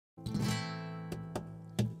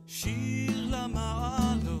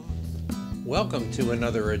Welcome to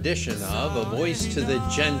another edition of A Voice to the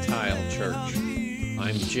Gentile Church.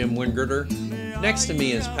 I'm Jim Wingerter. Next to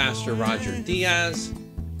me is Pastor Roger Diaz.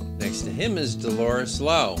 Next to him is Dolores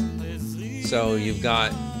Lowe. So you've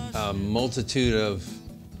got a multitude of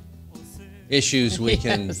issues we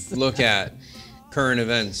can look at, current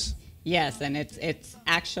events. Yes, and it's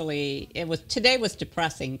actually, today was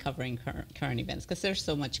depressing covering current events because there's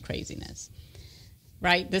so much craziness,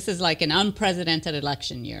 right? This is like an unprecedented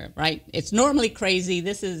election year, right? It's normally crazy.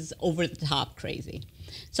 This is over the top crazy.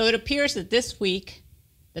 So it appears that this week,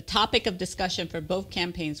 the topic of discussion for both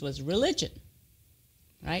campaigns was religion,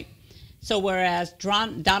 right? So whereas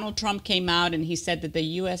Donald Trump came out and he said that the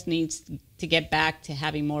U.S. needs to get back to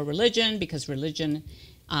having more religion because religion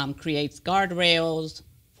creates guardrails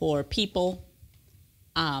for people,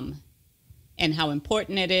 and how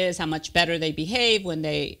important it is, how much better they behave when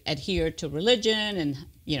they adhere to religion, and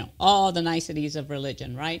all the niceties of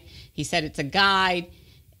religion, right? He said it's a guide.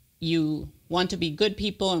 You want to be good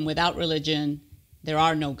people, and without religion, there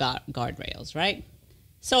are no guardrails, right?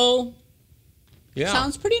 So, yeah.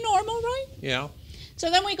 Sounds pretty normal, right? Yeah. So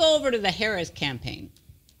then we go over to the Harris campaign.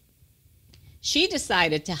 She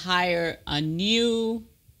decided to hire a new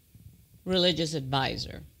religious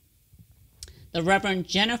advisor, the Reverend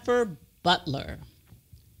Jennifer Butler.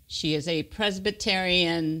 She is a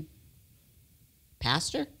Presbyterian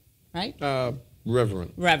pastor, right?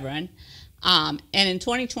 Reverend. Reverend. And in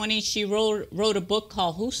 2020, she wrote a book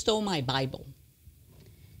called Who Stole My Bible?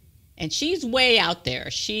 And she's way out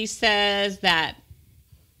there. She says that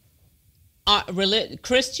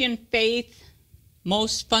Christian faith,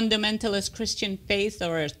 most fundamentalist Christian faiths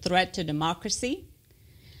are a threat to democracy.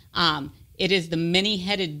 It is the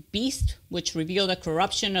many-headed beast which reveal the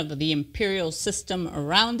corruption of the imperial system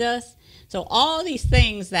around us. So all these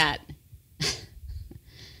things that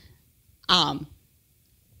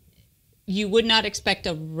you would not expect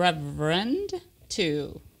a reverend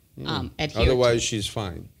to adhere Otherwise, to. she's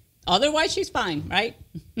fine. Otherwise, she's fine, right?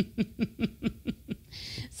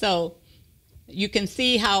 So you can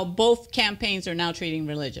see how both campaigns are now treating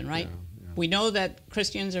religion, right? Yeah. We know that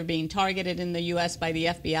Christians are being targeted in the U.S. by the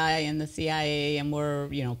FBI and the CIA, and we're,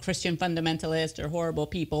 Christian fundamentalists or horrible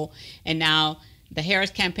people. And now the Harris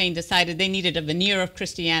campaign decided they needed a veneer of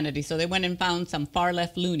Christianity, so they went and found some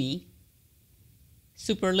far-left loony,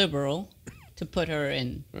 super liberal, to put her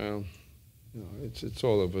in. Well, it's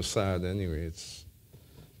all of a facade anyway.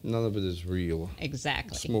 None of it is real.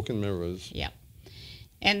 Exactly. Smoke and mirrors. Yeah.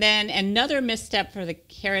 And then another misstep for the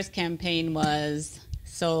Harris campaign was,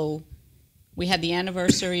 so we had the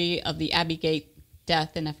anniversary of the Abbey Gate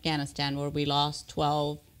death in Afghanistan where we lost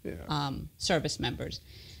 12 service members.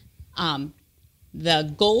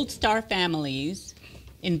 The Gold Star families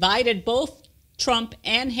invited both Trump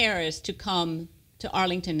and Harris to come to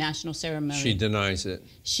Arlington National Ceremony. She denies it.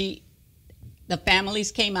 The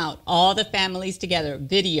families came out, all the families together,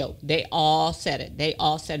 video, they all said it. They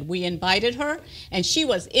all said, we invited her, and she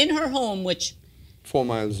was in her home, which... 4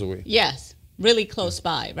 miles away. Yes, really close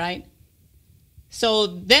by, right? So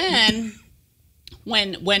then,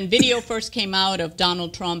 when video first came out of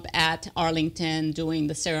Donald Trump at Arlington doing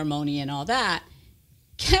the ceremony and all that,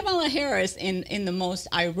 Kamala Harris, in the most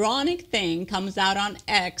ironic thing, comes out on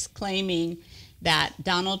X claiming that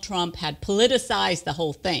Donald Trump had politicized the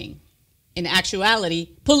whole thing. In actuality,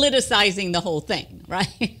 politicizing the whole thing, right?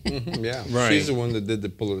 Yeah, right. She's the one that did the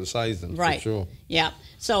politicizing, right. For sure. Yeah.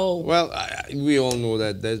 So well, we all know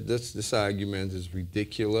that this argument is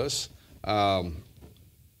ridiculous. Biden,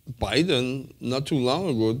 not too long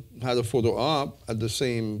ago, had a photo op at the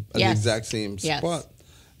exact same spot.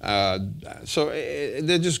 So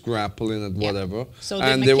they're just grappling at whatever. So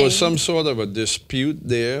and there was some sort of a dispute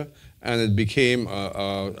there, and it became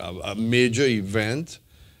a major event.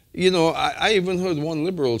 I even heard one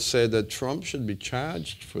liberal say that Trump should be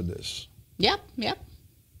charged for this. Yep. Yeah.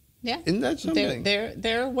 Isn't that something?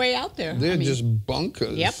 They're way out there. They're just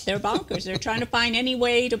bonkers. Yep, they're bonkers. They're trying to find any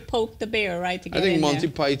way to poke the bear, right? I think Monty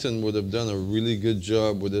Python would have done a really good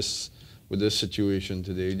job with this situation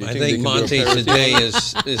today. I think Monty today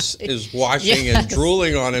is washing and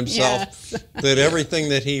drooling on himself that everything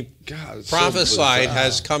that he prophesied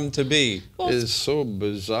has come to be. Is so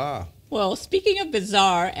bizarre. Well, speaking of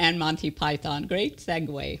bizarre and Monty Python, great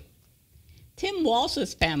segue. Tim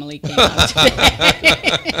Walsh's family came out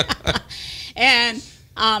today and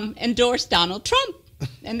endorsed Donald Trump.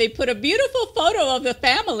 And they put a beautiful photo of the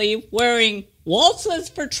family wearing Walsh's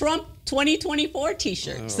for Trump 2024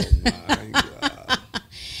 T-shirts. Oh, my God.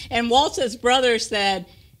 And Walsh's brother said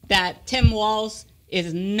that Tim Walsh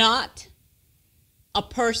is not a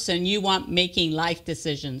person you want making life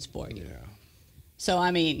decisions for you. Yeah. So,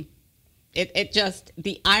 I mean, it just,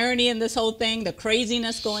 the irony in this whole thing, the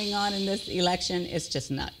craziness going on in this election is just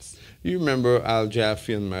nuts. You remember Al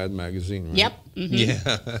Jaffe in Mad Magazine, right? Yep.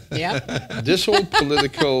 Yeah. Yep. This whole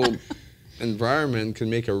political environment can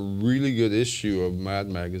make a really good issue of Mad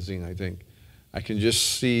Magazine, I think. I can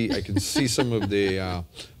see some of the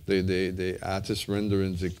artist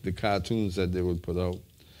renderings, the cartoons that they would put out.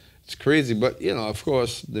 It's crazy, but, you know, of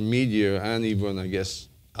course, the media and even, I guess,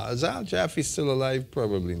 is Al Jaffe still alive?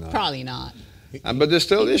 Probably not. Probably not. But there's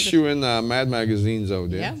still issuing Mad Magazines out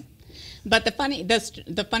there. Yeah. But the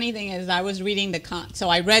funny thing is, I was reading so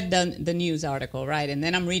I read the news article, right? And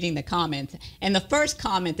then I'm reading the comments. And the first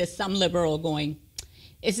comment is some liberal going,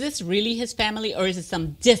 is this really his family or is it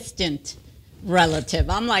some distant relative?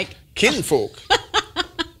 I'm like, kinfolk.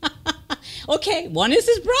 Okay, one is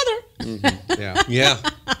his brother. Mm-hmm. Yeah. Yeah.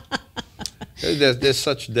 There's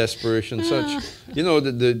such desperation, you know,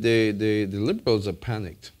 the liberals are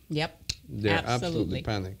panicked. Yep. They're absolutely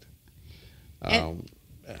panicked.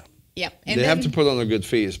 Yep. And they have to put on a good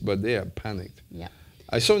face, but they are panicked. Yep.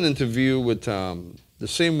 I saw an interview with the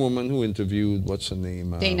same woman who interviewed, what's her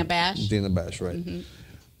name? Dana Bash. Dana Bash, right. Mm-hmm.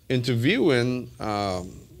 Interviewing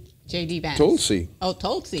J.D. Vance. Tulsi. Oh,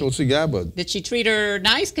 Tulsi. Tulsi Gabbard. Did she treat her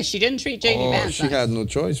nice? Because she didn't treat J.D. Vance she nice. had no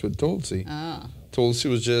choice with Tulsi. Oh. Tulsi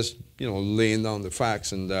was just, you know, laying down the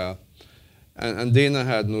facts, and Dana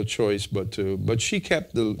had no choice but she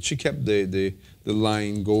kept the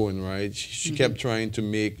line going, right? She kept trying to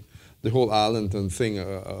make the whole Arlington thing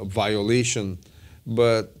a violation,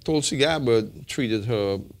 but Tulsi Gabbard treated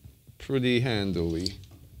her pretty handily.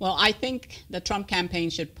 Well, I think the Trump campaign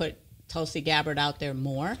should put Tulsi Gabbard out there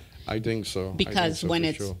more. I think so. Because when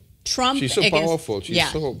it's Trump, she's so powerful.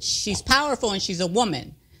 She's powerful and she's a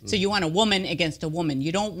woman. So you want a woman against a woman.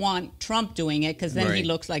 You don't want Trump doing it because then he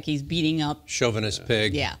looks like he's beating up. Chauvinist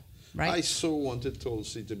pig. Yeah, right? I so wanted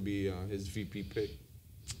Tulsi to be his VP pick.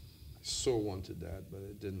 I so wanted that, but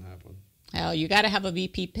it didn't happen. Well, you got to have a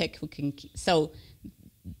VP pick who can. So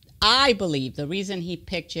I believe the reason he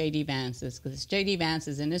picked J.D. Vance is because J.D. Vance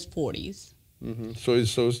is in his 40s. Mm-hmm. So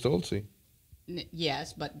is Tulsi.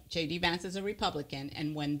 Yes, but J.D. Vance is a Republican,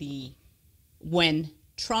 and when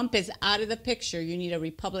Trump is out of the picture, you need a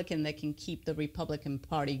Republican that can keep the Republican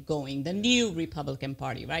Party going, the new Republican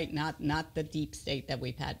Party, right? Not the deep state that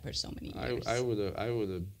we've had for so many years. I would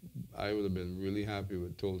have been really happy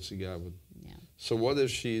with Tulsi Gabbard. Yeah. So what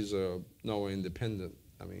if she's now independent?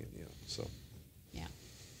 I mean, you know, so. Yeah.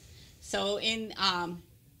 So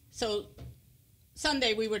so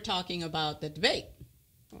Sunday we were talking about the debate.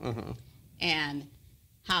 Uh-huh. And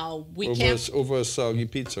how we over a soggy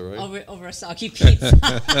pizza, right? Over a soggy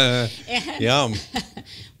pizza. Yum.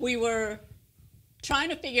 We were trying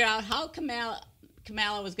to figure out how Kamala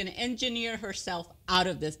was going to engineer herself out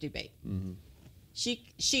of this debate. Mm-hmm.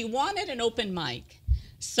 She wanted an open mic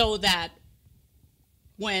so that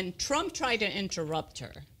when Trump tried to interrupt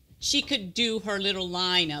her, she could do her little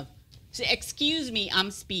line of, "Excuse me, I'm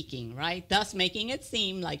speaking," right? Thus making it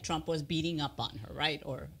seem like Trump was beating up on her, right?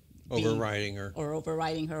 Or overriding her. Or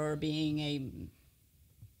overriding her, or being a,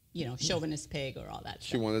 chauvinist pig, or all that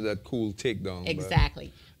She stuff. wanted that cool takedown.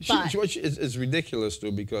 Exactly. But it's ridiculous,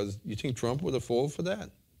 though, because you think Trump would have fallen for that?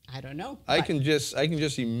 I don't know. I can just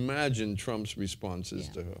imagine Trump's responses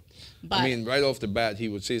to her. But, I mean, right off the bat, he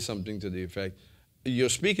would say something to the effect, "You're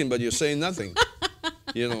speaking, but you're saying nothing."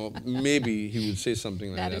 Maybe he would say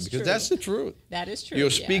something like that, because that's the truth. That is true. You're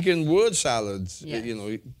speaking word salads.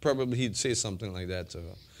 Yes. Probably he'd say something like that to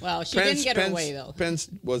her. Well, she didn't get her way, though. Pence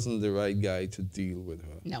wasn't the right guy to deal with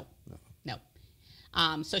her. No.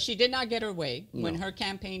 So she did not get her way. When her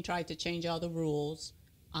campaign tried to change all the rules,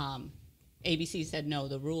 ABC said, no,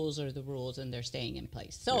 the rules are the rules, and they're staying in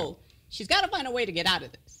place. So she's got to find a way to get out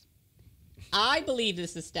of this. I believe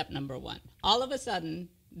this is step number one. All of a sudden,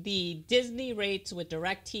 the Disney rates with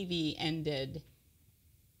DirecTV ended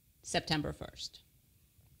September 1st.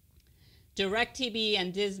 DirecTV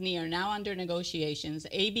and Disney are now under negotiations.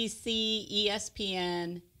 ABC,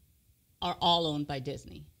 ESPN are all owned by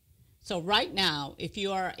Disney. So right now, if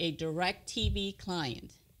you are a DirecTV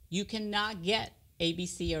client, you cannot get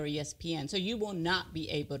ABC or ESPN. So you will not be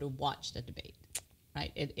able to watch the debate,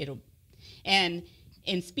 right? And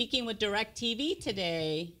in speaking with DirecTV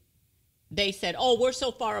today, they said, "Oh, we're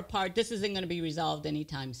so far apart, this isn't going to be resolved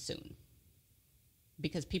anytime soon."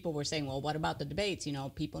 Because people were saying, "Well, what about the debates?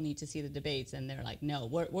 People need to see the debates." And they're like, "No,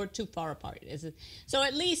 we're too far apart." So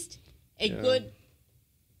at least a good,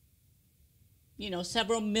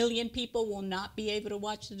 several million people will not be able to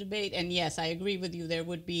watch the debate. And yes, I agree with you. There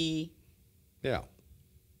would be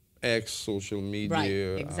X, social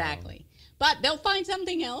media. Right, exactly. But they'll find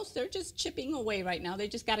something else. They're just chipping away right now. They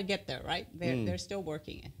just got to get there, right? They're still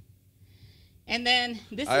working it. And then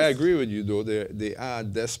I agree with you, though. They are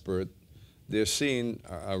desperate. They're seeing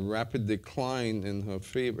a rapid decline in her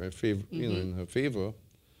favor. In her favor.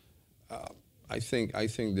 I think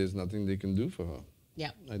there's nothing they can do for her.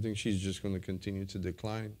 Yeah. I think she's just going to continue to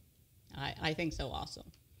decline. I think so also.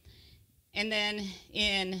 And then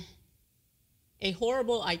in a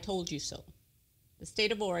horrible I told you so, the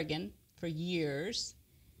state of Oregon for years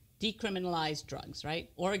decriminalized drugs, right?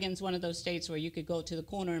 Oregon's one of those states where you could go to the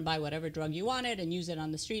corner and buy whatever drug you wanted and use it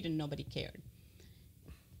on the street and nobody cared.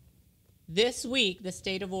 This week, the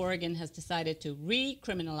state of Oregon has decided to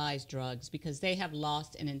recriminalize drugs because they have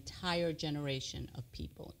lost an entire generation of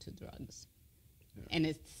people to drugs. Yeah. And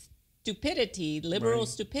it's stupidity, liberal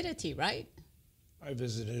stupidity, right? I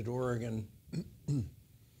visited Oregon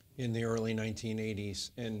in the early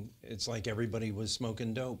 1980s, and it's like everybody was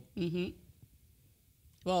smoking dope. Mm-hmm.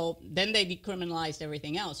 Well, then they decriminalized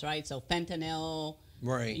everything else, right? So fentanyl,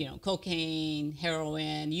 right? Cocaine,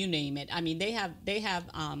 heroin, you name it. I mean, they have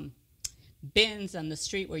bins on the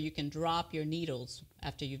street where you can drop your needles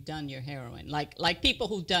after you've done your heroin. Like people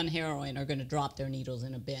who've done heroin are going to drop their needles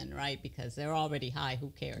in a bin, right? Because they're already high.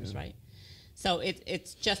 Who cares, right? So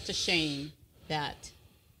it's just a shame that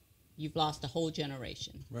you've lost a whole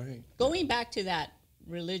generation. Right. Going back to that,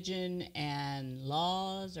 religion and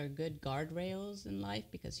laws are good guardrails in life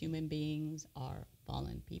because human beings are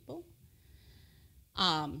fallen people.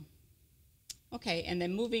 Okay, and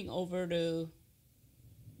then moving over to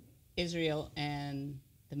Israel and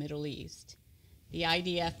the Middle East, the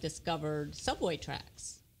IDF discovered subway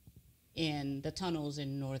tracks in the tunnels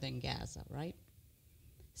in northern Gaza, right?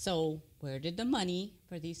 So where did the money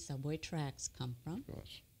for these subway tracks come from? Of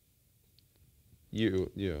course.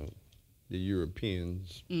 The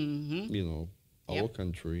Europeans, our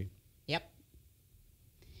country. Yep.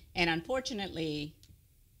 And unfortunately,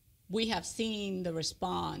 we have seen the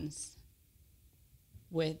response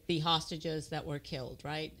with the hostages that were killed,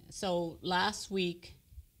 right? So last week,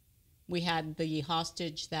 we had the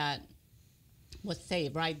hostage that was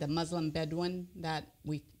saved, right? The Muslim Bedouin that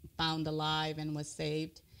we found alive and was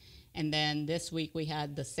saved. And then this week, we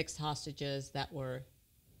had the 6 hostages that were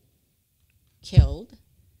killed.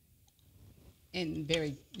 And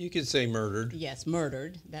you could say murdered. Yes,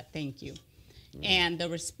 murdered. Thank you. And the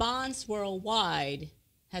response worldwide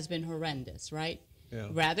has been horrendous, right? Yeah.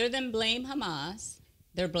 Rather than blame Hamas,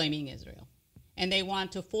 they're blaming Israel. And they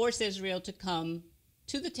want to force Israel to come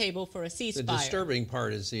to the table for a ceasefire. The disturbing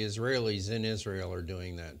part is the Israelis in Israel are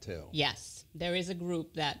doing that too. Yes. There is a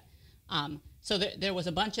group that, so there was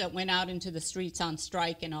a bunch that went out into the streets on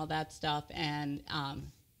strike and all that stuff. And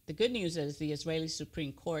the good news is the Israeli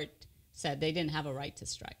Supreme Court said they didn't have a right to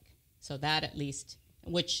strike. So that at least,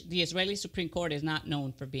 which the Israeli Supreme Court is not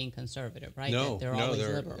known for being conservative, right? They're always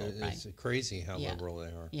liberal, right? It's crazy how liberal they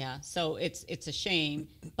are. Yeah, so it's a shame,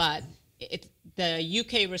 but the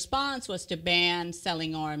UK response was to ban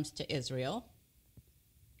selling arms to Israel.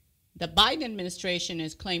 The Biden administration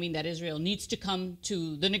is claiming that Israel needs to come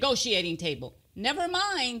to the negotiating table. Never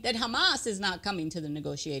mind that Hamas is not coming to the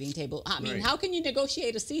negotiating table. I mean, how can you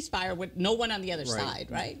negotiate a ceasefire with no one on the other side,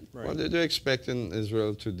 right? Well, they're expecting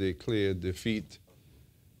Israel to declare defeat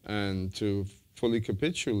and to fully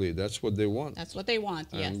capitulate. That's what they want. That's what they want,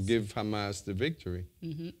 yes. And give Hamas the victory.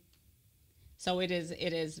 Mm-hmm. So it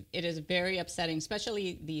is very upsetting,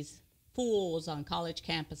 especially these fools on college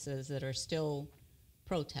campuses that are still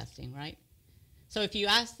protesting, right? So if you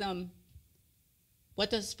ask them, what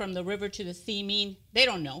does from the river to the sea mean? They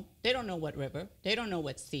don't know. They don't know what river. They don't know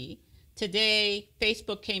what sea. Today,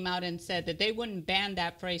 Facebook came out and said that they wouldn't ban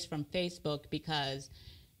that phrase from Facebook because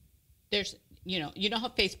there's, you know how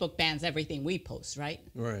Facebook bans everything we post, right?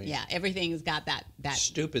 Right. Yeah, everything's got that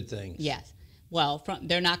stupid things. Yes. Well,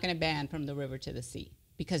 they're not going to ban from the river to the sea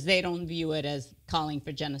because they don't view it as calling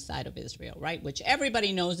for genocide of Israel, right? Which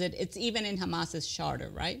everybody knows it. It's even in Hamas's charter,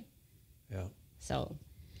 right? Yeah. So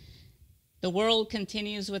the world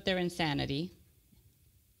continues with their insanity.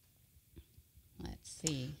 Let's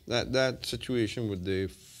see. That situation with the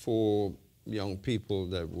 4 young people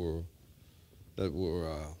that were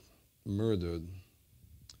murdered,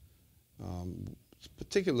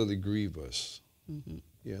 particularly grievous. Mm-hmm.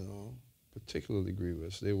 Particularly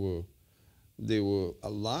grievous. They were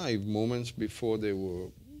alive moments before they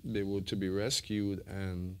were to be rescued,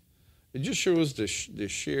 and it just shows the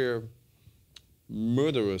sheer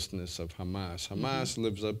murderousness of Hamas. Hamas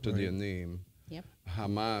lives up to their name. Yep.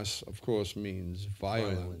 Hamas, of course, means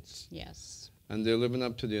violence. Yes. and they're living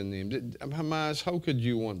up to their name. Hamas, how could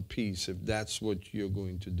you want peace if that's what you're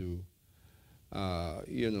going to do?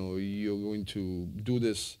 You know, you're going to do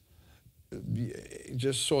this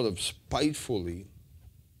just sort of spitefully.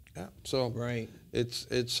 Yeah. So right. It's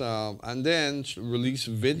and then release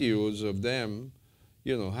videos of them,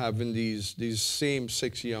 you know, having these same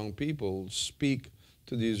 6 young people speak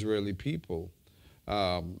to the Israeli people.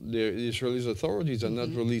 The Israeli authorities are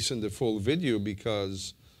not releasing the full video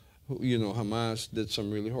because, you know, Hamas did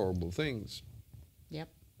some really horrible things. Yep.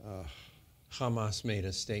 Hamas made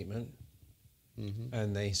a statement,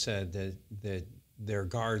 and they said that their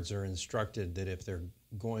guards are instructed that if they're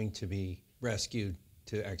going to be rescued,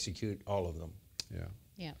 to execute all of them. Yeah.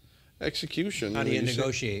 Yeah. Execution. How do you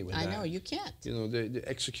negotiate with that? I know, you can't. You know, they're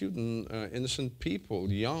executing innocent people,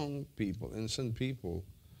 young people, innocent people,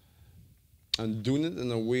 and doing it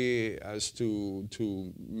in a way as to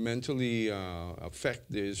mentally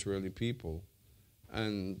affect the Israeli people.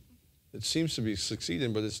 And it seems to be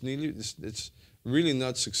succeeding, but it's really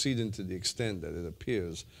not succeeding to the extent that it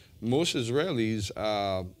appears. Most Israelis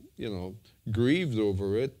are, you know, grieved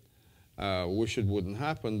over it, wish it wouldn't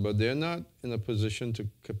happen, but they're not in a position to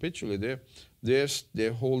capitulate.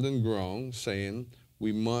 They're holding ground, saying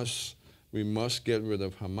we must get rid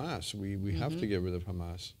of Hamas. We have to get rid of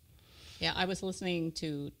Hamas. Yeah, I was listening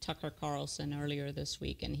to Tucker Carlson earlier this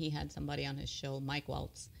week, and he had somebody on his show, Mike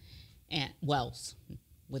Wells, and Wells,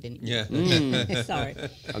 with an E. Sorry,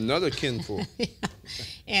 another kinfolk.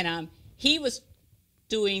 And he was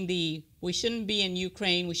doing we shouldn't be in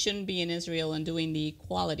Ukraine, we shouldn't be in Israel, and doing the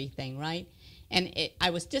equality thing, right? And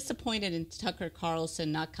I was disappointed in Tucker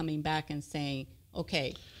Carlson not coming back and saying,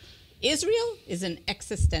 okay, Israel is an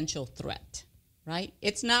existential threat, right?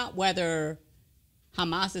 It's not whether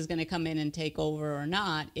Hamas is going to come in and take over or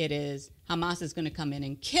not. It is Hamas is going to come in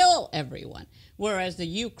and kill everyone. Whereas the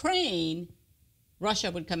Ukraine,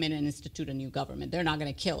 Russia would come in and institute a new government. They're not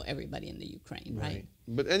going to kill everybody in the Ukraine, right?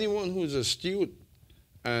 But anyone who's astute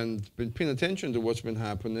and been paying attention to what's been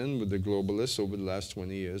happening with the globalists over the last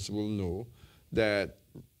 20 years will know that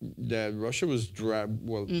Russia was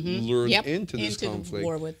lured into this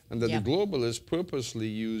conflict, and that the globalists purposely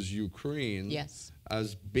use Ukraine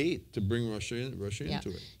as bait to bring Russia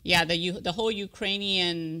into it. Yeah, the whole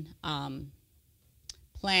Ukrainian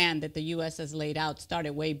plan that the U.S. has laid out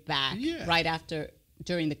started way back, right after,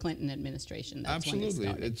 during the Clinton administration. That's Absolutely,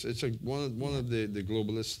 when it it's one of the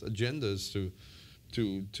globalist agendas to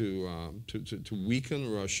weaken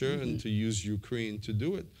Russia and to use Ukraine to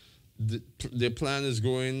do it. Their plan is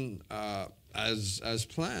going as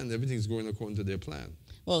planned. Everything's going according to their plan.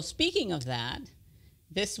 Well, speaking of that,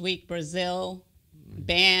 this week Brazil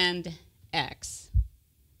banned X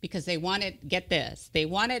because they wanted, get this, they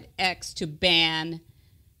wanted X to ban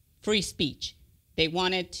free speech. They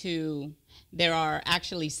wanted to, there are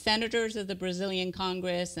actually senators of the Brazilian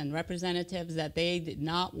Congress and representatives that they did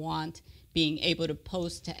not want being able to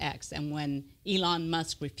post to X. And when Elon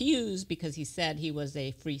Musk refused because he said he was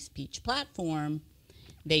a free speech platform,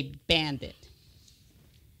 they banned it.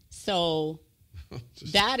 So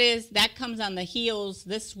that comes on the heels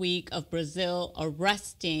this week of Brazil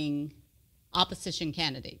arresting opposition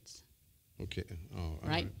candidates. Okay. Oh, right?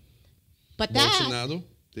 Right. But Bolsonaro?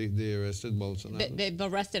 They arrested Bolsonaro? They've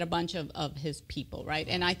arrested a bunch of his people, right?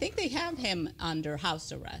 And I think they have him under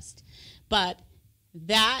house arrest. But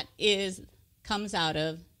that comes out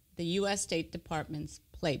of the U.S. State Department's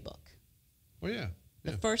playbook. Oh, yeah.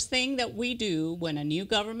 The first thing that we do when a new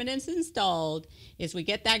government is installed is we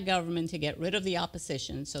get that government to get rid of the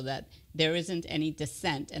opposition so that there isn't any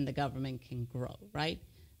dissent and the government can grow, right?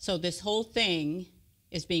 So this whole thing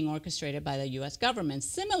is being orchestrated by the U.S. government.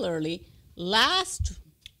 Similarly,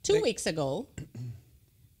 two weeks ago,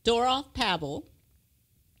 Dorov Pavel,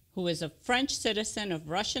 who is a French citizen of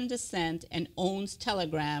Russian descent and owns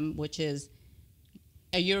Telegram, which is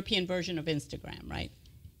a European version of Instagram, right?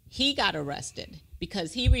 He got arrested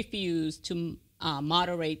because he refused to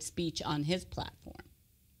moderate speech on his platform.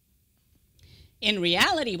 In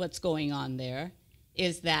reality, what's going on there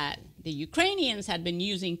is that the Ukrainians had been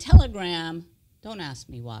using Telegram, don't ask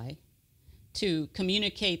me why, to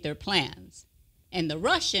communicate their plans. And the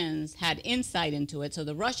Russians had insight into it, so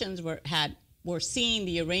the Russians were seeing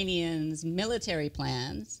the Iranians' military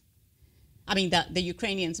plans, the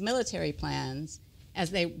Ukrainians' military plans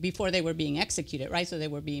before they were being executed, right? So they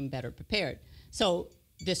were being better prepared. So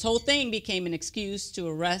this whole thing became an excuse to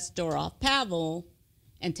arrest Dorov Pavel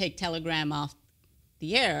and take Telegram off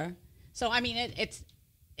the air. So, I mean,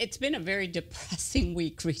 it's been a very depressing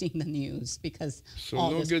week reading the news because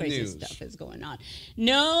all this crazy stuff is going on.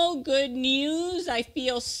 No good news. I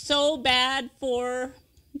feel so bad for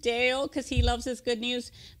Dale, because he loves his good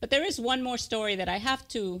news. But there is one more story that I have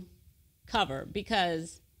to cover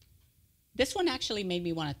because this one actually made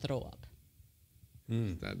me want to throw up.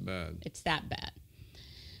 That bad. It's that bad.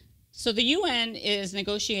 So the UN is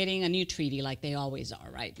negotiating a new treaty like they always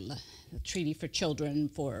are, right? A treaty for children,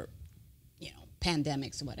 for,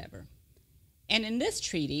 pandemics or whatever. And in this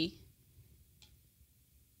treaty,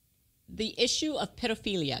 the issue of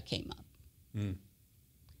pedophilia came up.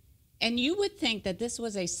 And you would think that this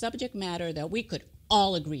was a subject matter that we could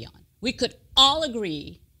all agree on. We could all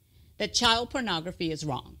agree that child pornography is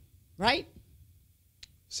wrong, right?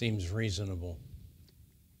 Seems reasonable.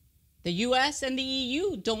 The U.S. and the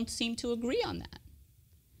EU don't seem to agree on that.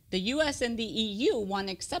 The U.S. and the EU want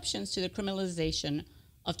exceptions to the criminalization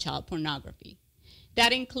of child pornography.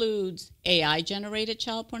 That includes AI-generated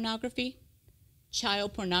child pornography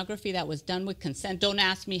that was done with consent. Don't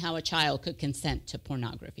ask me how a child could consent to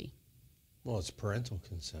pornography. Well, it's parental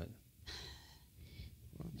consent.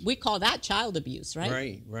 We call that child abuse,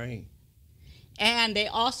 right? Right. And they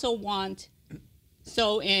also want,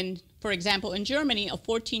 for example, in Germany, a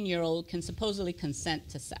 14-year-old can supposedly consent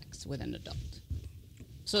to sex with an adult.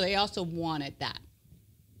 So they also wanted that.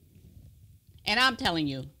 And I'm telling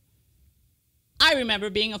you, I remember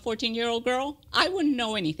being a 14-year-old girl. I wouldn't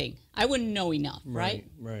know anything. I wouldn't know enough, right?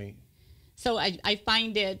 Right. So I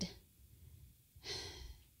find it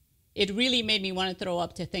really made me want to throw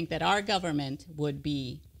up to think that our government would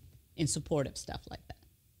be in support of stuff like that.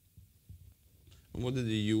 And what did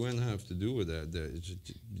the UN have to do with that?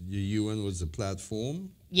 The UN was the platform?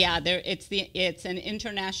 Yeah, it's an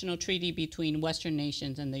international treaty between Western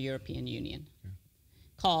nations and the European Union.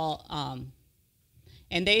 Okay.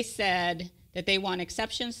 And they said that they want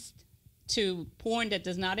exceptions to porn that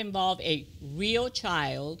does not involve a real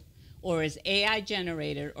child or is AI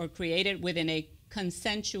generated or created within a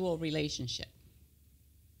consensual relationship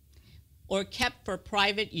or kept for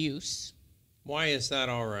private use. Why is that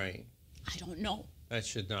all right? I don't know. That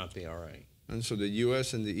should not be all right. And so the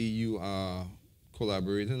U.S. and the EU are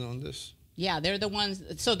collaborating on this? Yeah, they're the ones.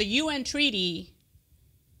 So the UN treaty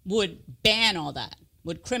would ban all that,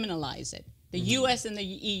 would criminalize it. The U.S. and the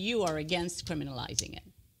EU are against criminalizing it.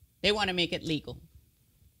 They want to make it legal.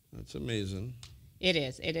 That's amazing. It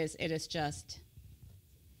is just.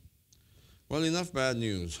 Well, enough bad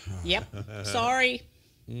news. Yep. Sorry.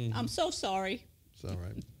 I'm so sorry. It's all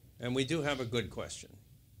right. And we do have a good question.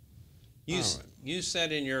 You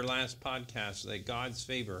said in your last podcast that God's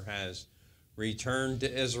favor has returned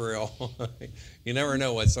to Israel. You never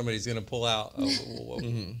know what somebody's going to pull out.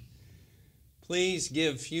 Please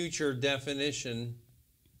give future definition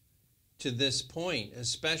to this point,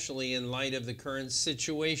 especially in light of the current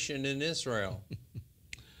situation in Israel.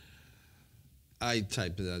 I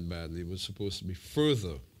typed that badly. It was supposed to be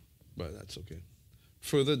further, but that's okay.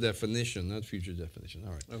 Further definition, not future definition.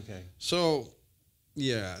 All right. Okay. So,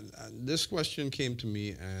 yeah, this question came to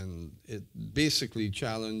me, and it basically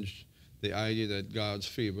challenged the idea that God's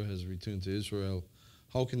favor has returned to Israel.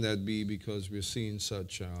 How can that be? Because we're seeing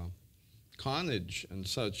such carnage and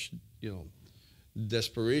such,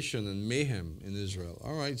 desperation and mayhem in Israel.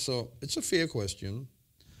 All right, so it's a fair question.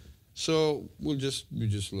 So we'll just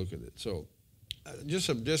look at it. So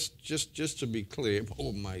just to be clear,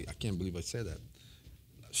 oh my, I can't believe I said that.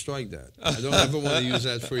 Strike that. I don't ever want to use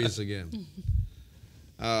that phrase again.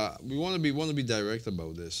 We want to be direct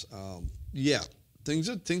about this. Yeah, things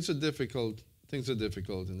are difficult. Things are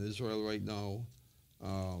difficult in Israel right now.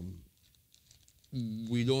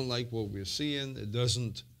 We don't like what we're seeing. It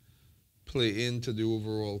doesn't play into the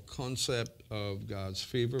overall concept of God's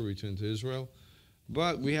favor returned to Israel.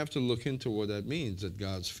 But we have to look into what that means, that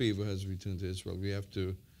God's favor has returned to Israel. We have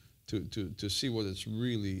to see what it's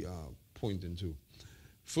really pointing to.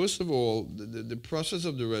 First of all, the process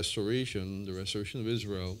of the restoration of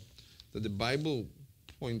Israel, that the Bible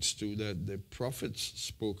points to, that the prophets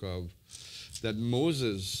spoke of, that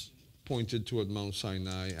Moses pointed to at Mount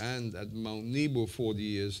Sinai and at Mount Nebo 40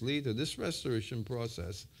 years later, this restoration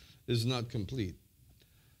process is not complete.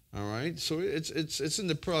 All right? So it's in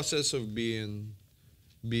the process of being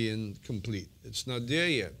complete. It's not there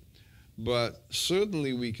yet. But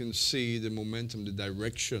certainly we can see the momentum, the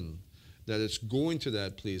direction that it's going to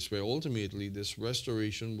that place where ultimately this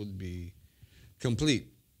restoration would be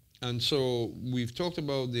complete. And so we've talked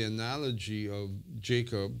about the analogy of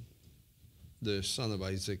Jacob, the son of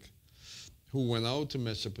Isaac, who went out to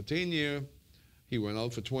Mesopotamia. He went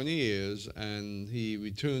out for 20 years, and he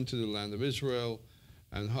returned to the land of Israel,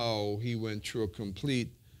 and how he went through a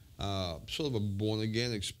complete sort of a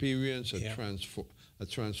born-again experience, a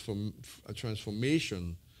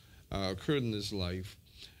transformation occurred in his life.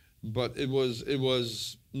 but it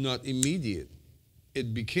was not immediate.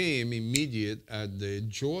 It became immediate at the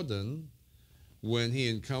Jordan when he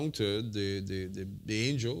encountered the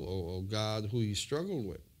angel or God who he struggled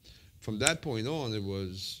with. From that point on, it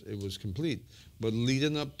was complete. But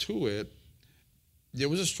leading up to it, there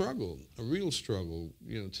was a struggle, a real struggle,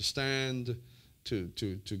 to stand, to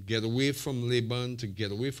get away from Laban, to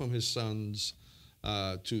get away from his sons,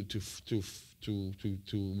 to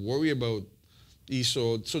worry about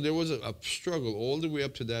Esau. So there was a struggle all the way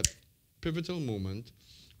up to that pivotal moment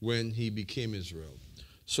when he became Israel.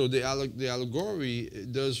 So the allegory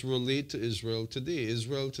does relate to Israel today.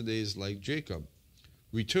 Israel today is like Jacob,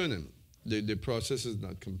 returning. The process is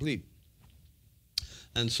not complete.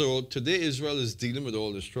 And so today Israel is dealing with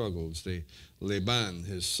all the struggles. Laban,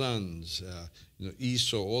 his sons,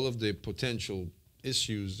 Esau, all of the potential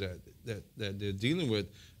issues that they're dealing with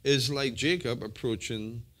is like Jacob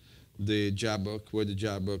approaching the Jabbok, where the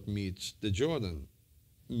Jabbok meets the Jordan.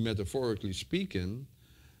 Metaphorically speaking,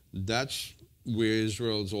 that's where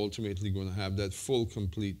Israel is ultimately going to have that full,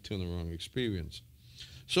 complete turnaround experience.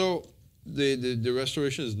 So the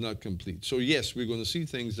restoration is not complete. So yes, we're going to see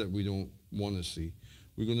things that we don't want to see.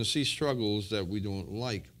 We're going to see struggles that we don't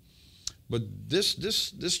like. But this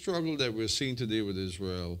struggle that we're seeing today with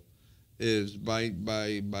Israel is, by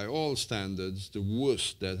all standards, the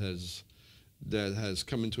worst that has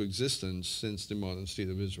come into existence since the modern state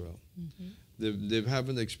of Israel. Mm-hmm. They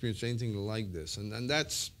haven't experienced anything like this, and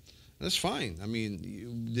that's fine. I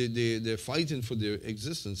mean, they're fighting for their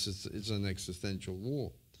existence. It's an existential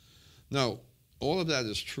war. Now, all of that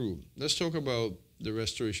is true. Let's talk about the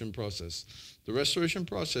restoration process. The restoration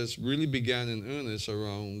process really began in earnest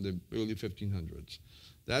around the early 1500s.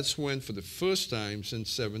 That's when, for the first time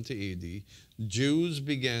since 70 AD, Jews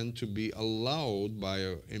began to be allowed by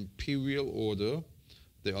an imperial order,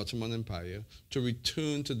 the Ottoman Empire, to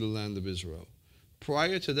return to the land of Israel.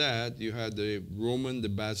 Prior to that, you had the Roman, the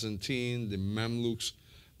Byzantine, the Mamluks.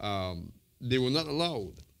 They were not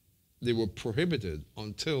allowed. They were prohibited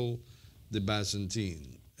until the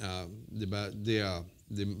Byzantine, the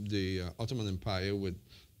Ottoman Empire with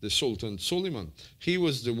the Sultan Suleiman. He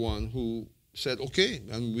was the one who said, okay,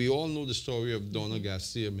 and we all know the story of Donna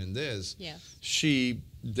Garcia Mendez. Yes. She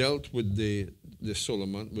dealt with the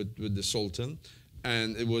Suleiman, with the Sultan,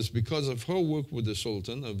 and it was because of her work with the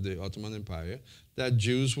Sultan of the Ottoman Empire that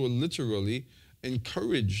Jews were literally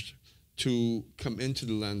encouraged to come into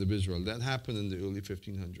the land of Israel. That happened in the early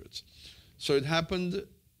 1500s. So it happened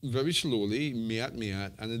very slowly, miat,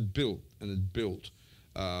 and it built,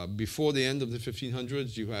 before the end of the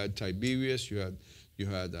 1500s, you had Tiberias, you had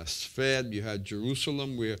Sfed, you had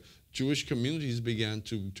Jerusalem, where Jewish communities began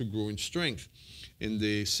to grow in strength. In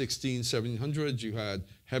the 1700s, you had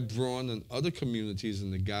Hebron and other communities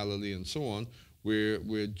in the Galilee and so on,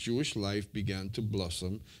 where Jewish life began to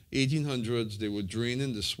blossom. 1800s, they were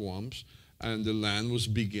draining the swamps, and the land was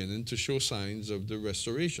beginning to show signs of the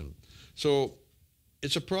restoration. So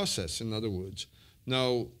it's a process, in other words.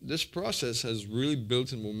 Now, this process has really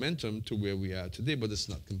built in momentum to where we are today, but it's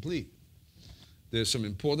not complete. There's some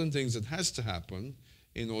important things that has to happen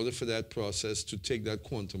in order for that process to take that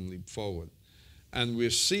quantum leap forward. And we're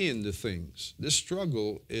seeing the things. This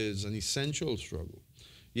struggle is an essential struggle.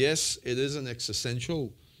 Yes, it is an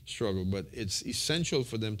existential struggle, but it's essential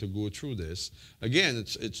for them to go through this. Again,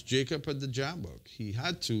 it's Jacob at the Jabbok. He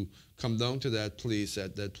had to come down to that place,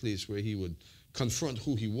 at that place where he would confront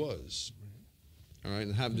who he was, all right,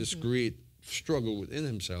 and have this great struggle within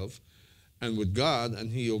himself and with God, and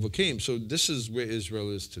he overcame. So this is where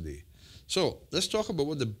Israel is today. So let's talk about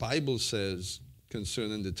what the Bible says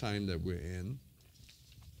concerning the time that we're in.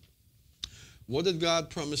 What did God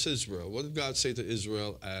promise Israel? What did God say to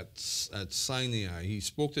Israel at Sinai? He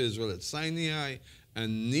spoke to Israel at Sinai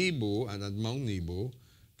and Nebo, and at Mount Nebo,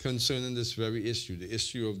 concerning this very issue, the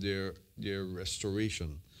issue of their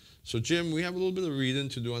restoration. So Jim, we have a little bit of reading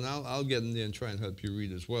to do, and I'll get in there and try and help you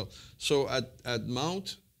read as well. So at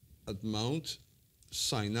Mount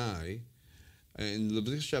Sinai, in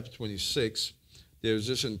Leviticus chapter 26, there's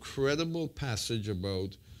this incredible passage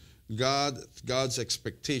about God's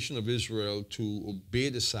expectation of Israel to obey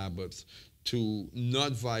the Sabbath, to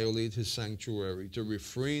not violate his sanctuary, to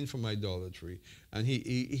refrain from idolatry. And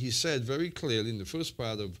he said very clearly in the first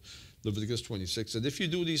part of Leviticus 26 that if you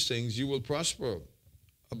do these things, you will prosper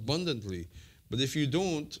abundantly. But if you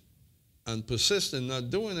don't and persist in not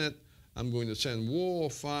doing it, I'm going to send war,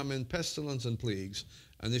 famine, pestilence, and plagues.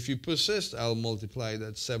 And if you persist, I'll multiply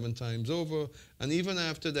that 7 times over. And even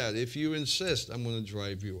after that, if you insist, I'm going to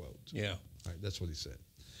drive you out. Yeah. Right, that's what he said.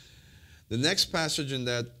 The next passage in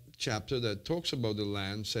that chapter that talks about the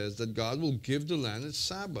land says that God will give the land its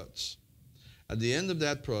Sabbaths. At the end of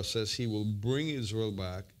that process, he will bring Israel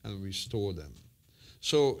back and restore them.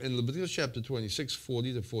 So in Leviticus chapter 26,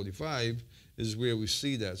 40 to 45 is where we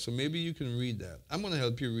see that. So maybe you can read that. I'm going to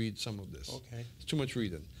help you read some of this. Okay. It's too much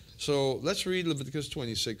reading. So let's read Leviticus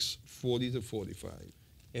 26, 40 to 45.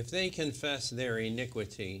 If they confess their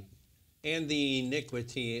iniquity and the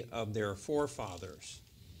iniquity of their forefathers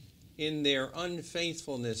in their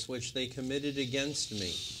unfaithfulness which they committed against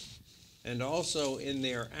me, and also in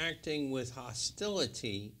their acting with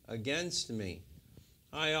hostility against me,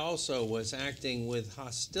 I also was acting with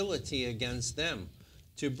hostility against them,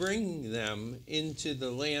 to bring them into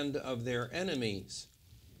the land of their enemies.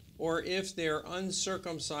 Or if their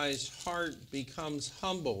uncircumcised heart becomes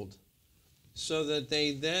humbled, so that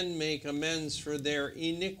they then make amends for their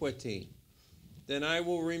iniquity, then I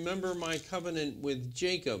will remember my covenant with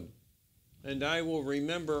Jacob, and I will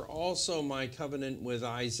remember also my covenant with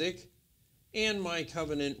Isaac, and my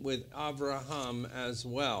covenant with Abraham as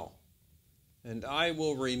well. And I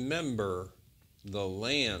will remember the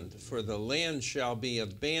land, for the land shall be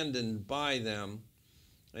abandoned by them,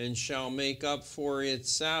 and shall make up for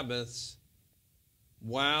its Sabbaths,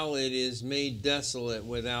 while it is made desolate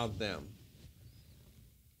without them.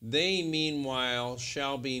 They meanwhile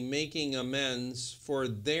shall be making amends for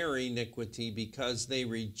their iniquity, because they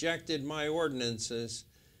rejected my ordinances,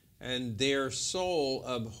 and their soul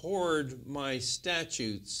abhorred my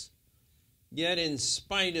statutes. Yet in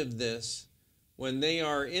spite of this, when they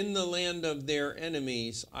are in the land of their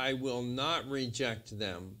enemies, I will not reject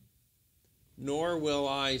them, nor will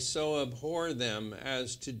I so abhor them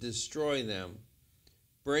as to destroy them,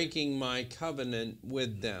 breaking my covenant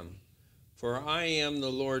with them. For I am the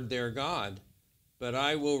Lord their God, but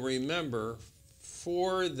I will remember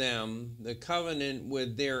for them the covenant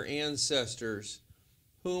with their ancestors,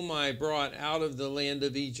 whom I brought out of the land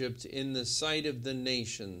of Egypt in the sight of the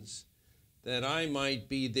nations, that I might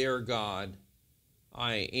be their God.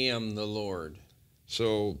 I am the Lord.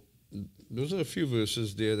 So those are a few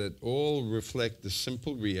verses there that all reflect the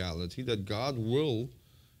simple reality that God will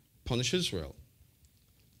punish Israel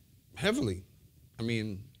heavily. I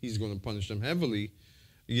mean, he's going to punish them heavily.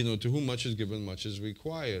 You know, to whom much is given, much is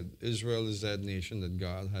required. Israel is that nation that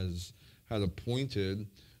God has had appointed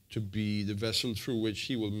to be the vessel through which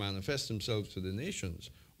he will manifest himself to the nations.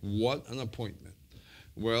 What an appointment.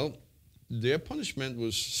 Well, their punishment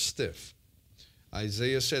was stiff.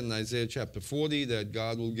 Isaiah said in Isaiah chapter 40 that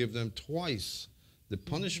God will give them twice the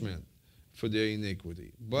punishment for their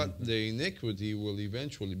iniquity. But their iniquity will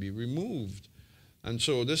eventually be removed. And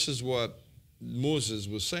so this is what Moses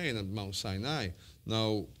was saying at Mount Sinai.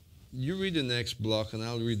 Now, you read the next block and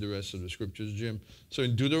I'll read the rest of the scriptures, Jim. So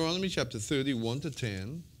in Deuteronomy chapter 30, 1 to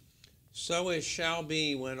 10. So it shall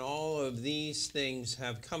be when all of these things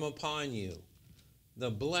have come upon you,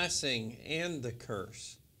 the blessing and the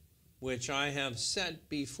curse, which I have set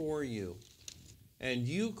before you, and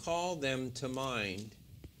you call them to mind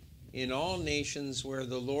in all nations where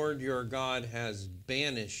the Lord your God has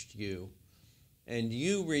banished you, and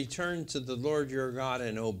you return to the Lord your God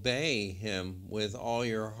and obey him with all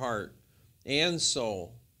your heart and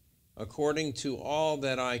soul, according to all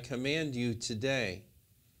that I command you today,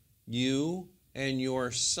 you and your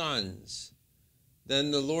sons, then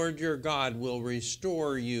the Lord your God will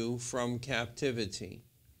restore you from captivity,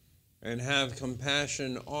 and have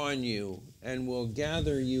compassion on you, and will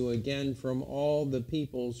gather you again from all the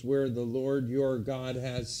peoples where the Lord your God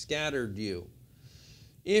has scattered you.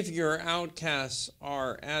 If your outcasts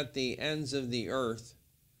are at the ends of the earth,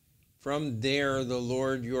 from there the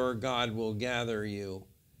Lord your God will gather you,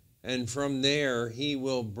 and from there he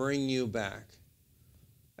will bring you back.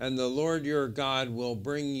 And the Lord your God will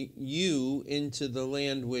bring you into the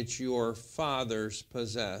land which your fathers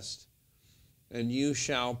possessed, and you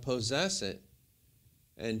shall possess it,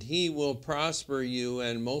 and he will prosper you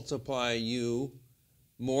and multiply you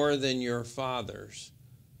more than your fathers.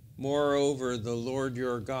 Moreover, the Lord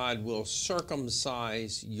your God will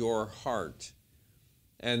circumcise your heart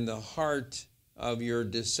and the heart of your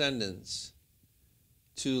descendants,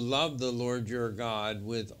 to love the Lord your God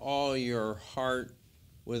with all your heart,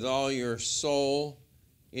 with all your soul,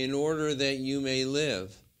 in order that you may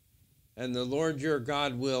live. And the Lord your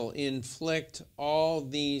God will inflict all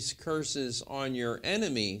these curses on your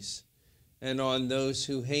enemies and on those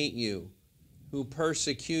who hate you, who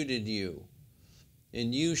persecuted you.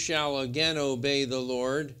 And you shall again obey the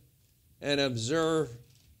Lord and observe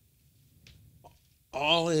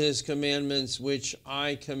all his commandments which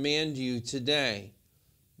I command you today.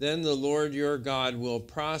 Then the Lord your God will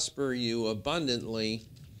prosper you abundantly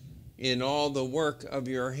in all the work of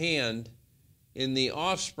your hand, in the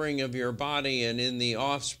offspring of your body, and in the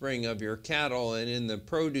offspring of your cattle, and in the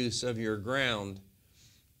produce of your ground.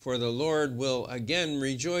 For the Lord will again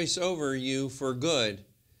rejoice over you for good,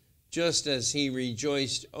 just as he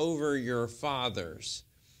rejoiced over your fathers.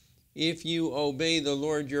 If you obey the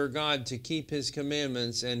Lord your God to keep his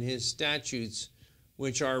commandments and his statutes,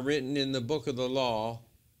 which are written in the book of the law,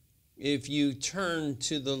 if you turn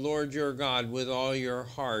to the Lord your God with all your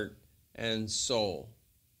heart and soul.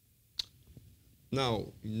 Now,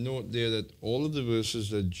 note there that all of the verses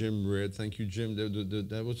that Jim read, thank you, Jim,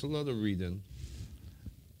 that was a lot of reading.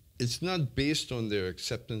 It's not based on their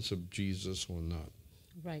acceptance of Jesus or not.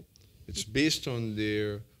 Right. It's based on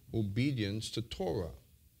their obedience to Torah.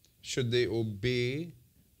 Should they obey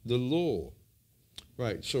the law?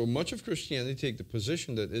 Right. So much of Christianity take the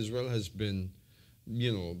position that Israel has been,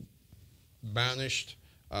 banished,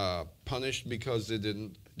 punished because they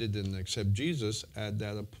didn't accept Jesus at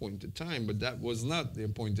that appointed time. But that was not the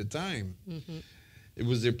appointed time. Mm-hmm. It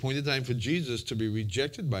was the appointed time for Jesus to be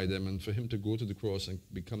rejected by them and for him to go to the cross and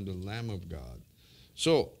become the Lamb of God.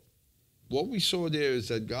 So what we saw there is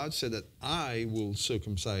that God said that I will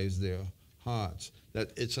circumcise their hearts,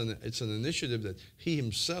 that it's an initiative that he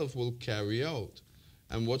himself will carry out.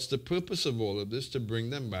 And what's the purpose of all of this? To bring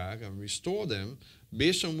them back and restore them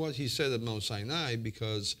based on what he said at Mount Sinai,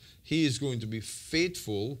 because he is going to be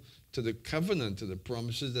faithful to the covenant, to the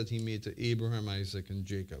promises that he made to Abraham, Isaac, and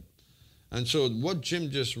Jacob. And so what Jim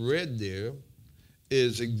just read there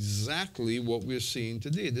is exactly what we're seeing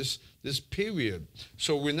today, this period.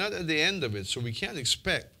 So we're not at the end of it, so we can't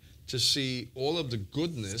expect to see all of the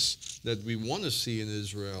goodness that we want to see in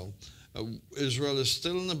Israel. Israel is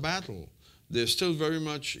still in a battle. They're still very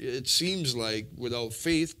much, it seems like, without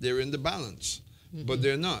faith, they're in the balance. Mm-hmm. But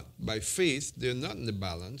they're not. By faith, they're not in the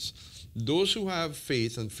balance. Those who have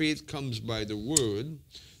faith, and faith comes by the word,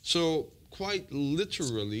 so quite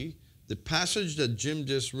literally, the passage that Jim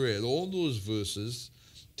just read, all those verses,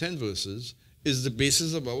 10 verses, is the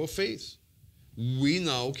basis of our faith. We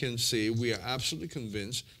now can say we are absolutely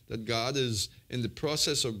convinced that God is in the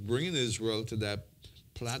process of bringing Israel to that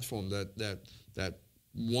platform, that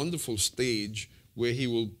wonderful stage where he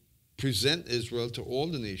will present Israel to all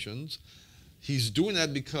the nations. He's doing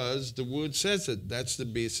that because the word says it. That's the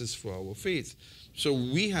basis for our faith. So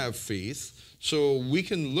we have faith. So we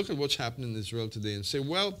can look at what's happening in Israel today and say,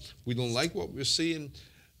 well, we don't like what we're seeing.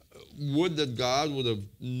 Would that God would have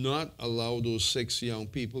not allowed those 6 young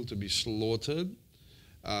people to be slaughtered.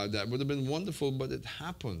 That would have been wonderful, but it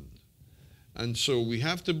happened. And so we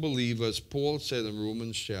have to believe, as Paul said in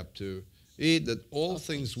Romans chapter 8, that all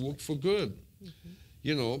things work for good.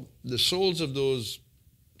 Mm-hmm. The souls of those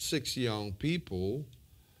 6 young people,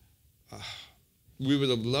 we would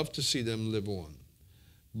have loved to see them live on.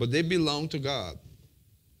 But they belong to God.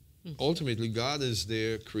 Mm-hmm. Ultimately, God is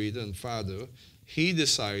their creator and father. He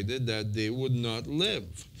decided that they would not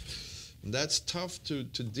live. And that's tough to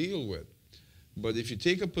deal with. But if you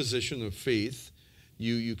take a position of faith,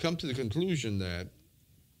 you come to the conclusion that,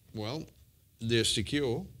 well, they're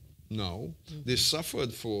secure now. Mm-hmm. They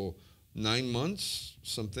suffered for 9 months,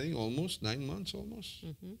 something, almost, 9 months almost.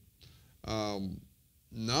 Mm-hmm.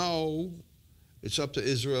 Now, it's up to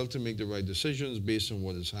Israel to make the right decisions based on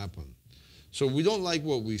what has happened. So we don't like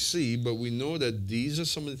what we see, but we know that these are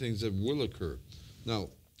some of the things that will occur. Now,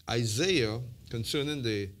 Isaiah, concerning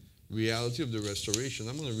the reality of the restoration,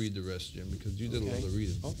 I'm going to read the rest, Jim, because you did a lot of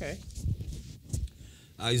reading. Okay.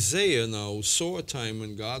 Isaiah now saw a time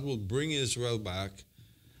when God will bring Israel back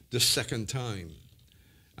the second time.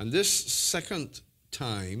 And this second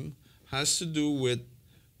time has to do with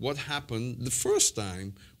what happened the first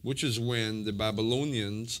time, which is when the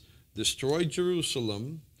Babylonians destroyed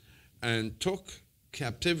Jerusalem and took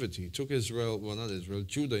Israel, well, not Israel,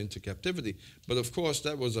 Judah into captivity. But of course,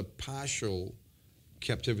 that was a partial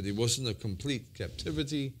captivity. It wasn't a complete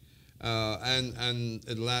captivity. And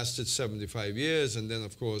it lasted 75 years. And then,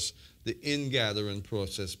 of course, the ingathering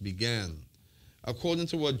process began, according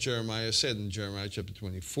to what Jeremiah said in Jeremiah chapter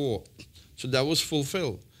 24. So that was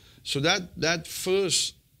fulfilled. So that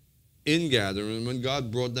first ingathering, when God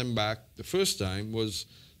brought them back the first time, was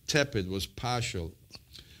tepid, was partial.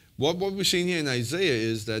 What we're seeing here in Isaiah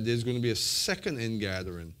is that there's going to be a second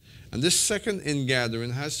ingathering. And this second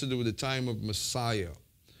ingathering has to do with the time of Messiah.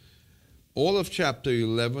 All of chapter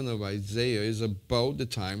 11 of Isaiah is about the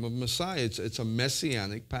time of Messiah. It's a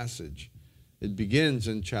messianic passage. It begins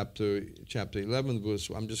in chapter 11, verse,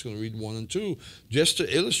 I'm just going to read 1 and 2, just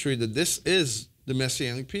to illustrate that this is the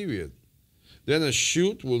messianic period. Then a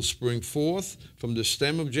shoot will spring forth from the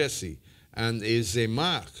stem of Jesse, and a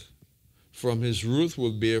Zemach from his root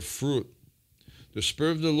will bear fruit. The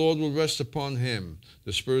Spirit of the Lord will rest upon him,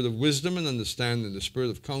 the Spirit of wisdom and understanding, the Spirit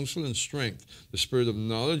of counsel and strength, the Spirit of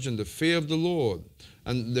knowledge and the fear of the Lord.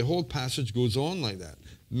 And the whole passage goes on like that,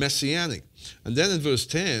 messianic. And then in verse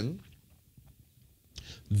 10,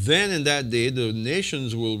 then in that day the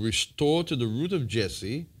nations will restore to the root of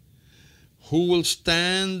Jesse, who will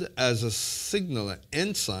stand as a signal, an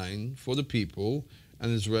ensign for the people,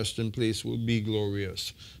 and his resting place will be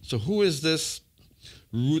glorious. So who is this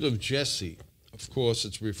root of Jesse? Of course,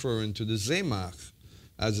 it's referring to the Zemach,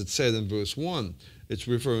 as it said in verse 1. It's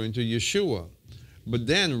referring to Yeshua. But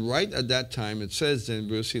then, right at that time, it says in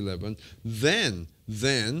verse 11,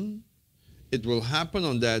 then it will happen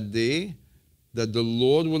on that day that the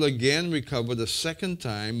Lord will again recover the second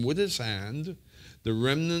time with his hand the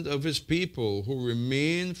remnant of his people who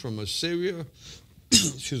remain from Assyria,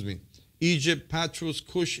 Egypt, Patros,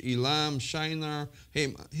 Cush, Elam, Shinar,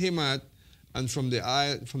 Hamat, and from the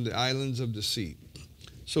islands of the sea.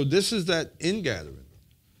 So this is that ingathering.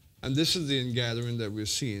 And this is the ingathering that we're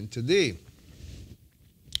seeing today.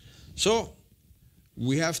 So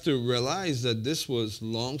we have to realize that this was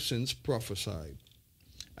long since prophesied.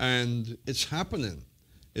 And it's happening.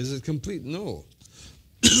 Is it complete? No.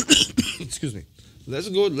 Excuse me. Let's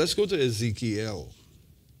go to Ezekiel.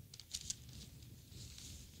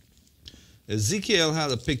 Ezekiel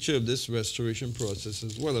had a picture of this restoration process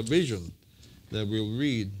as well, a vision that we'll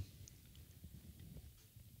read.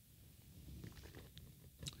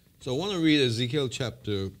 So I want to read Ezekiel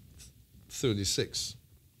chapter 36,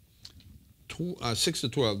 6 to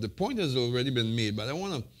 12. The point has already been made, but I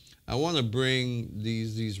want to bring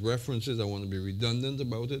these references. I want to be redundant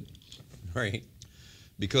about it. Right.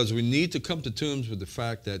 Because we need to come to terms with the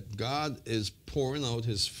fact that God is pouring out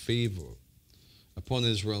his favor upon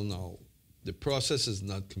Israel now. The process is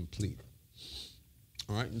not complete.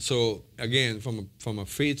 All right. And so again, from a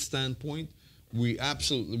faith standpoint, we are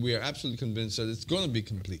absolutely convinced that it's going to be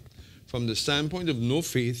complete. From the standpoint of no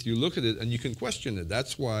faith, you look at it and you can question it.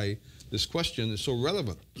 That's why this question is so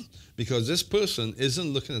relevant, because this person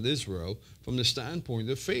isn't looking at Israel from the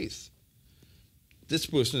standpoint of faith. This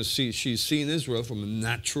person she's seeing Israel from a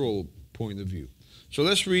natural point of view. So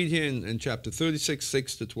let's read here in chapter 36,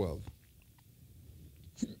 6 to 12.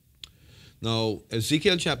 Now,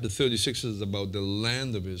 Ezekiel chapter 36 is about the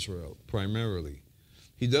land of Israel, primarily.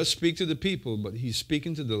 He does speak to the people, but he's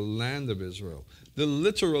speaking to the land of Israel. The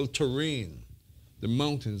literal terrain, the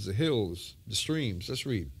mountains, the hills, the streams. Let's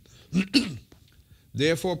read.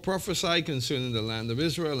 Therefore prophesy concerning the land of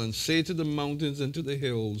Israel, and say to the mountains and to the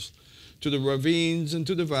hills, to the ravines and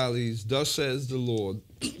to the valleys, thus says the Lord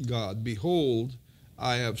God, behold,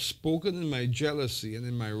 I have spoken in my jealousy and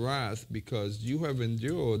in my wrath, because you have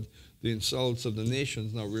endured the insults of the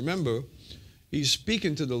nations. Now remember, he's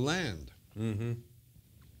speaking to the land. Mm-hmm.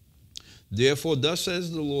 Therefore, thus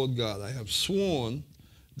says the Lord God, I have sworn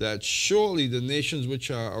that surely the nations which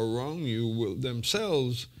are around you will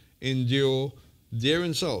themselves endure their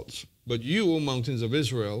insults. But you, O mountains of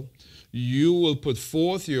Israel, you will put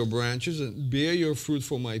forth your branches and bear your fruit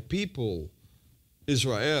for my people,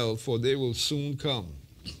 Israel, for they will soon come.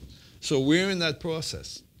 So we're in that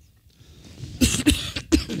process.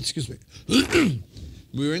 Excuse me.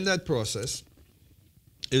 We're in that process.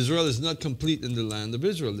 Israel is not complete in the land of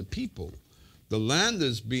Israel, the people. The land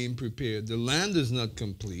is being prepared. The land is not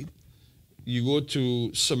complete. You go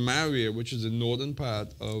to Samaria, which is the northern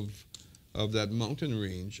part of that mountain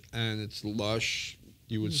range, and it's lush.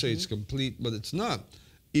 You would say it's complete, but it's not.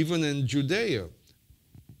 Even in Judea,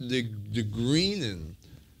 the greening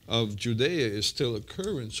of Judea is still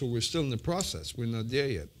occurring, so we're still in the process. We're not there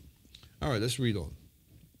yet. All right, let's read on.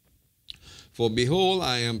 For behold,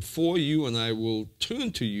 I am for you, and I will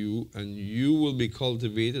turn to you, and you will be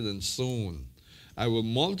cultivated and sown. I will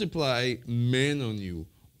multiply men on you,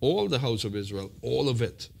 all the house of Israel, all of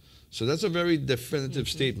it. So that's a very definitive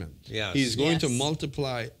statement. Yes. He's going to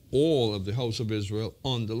multiply all of the house of Israel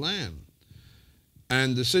on the land.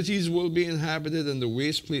 And the cities will be inhabited, and the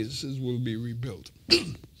waste places will be rebuilt.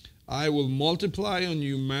 I will multiply on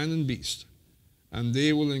you man and beast, and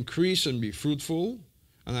they will increase and be fruitful,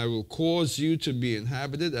 and I will cause you to be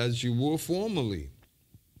inhabited as you were formerly.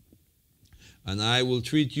 And I will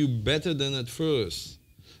treat you better than at first.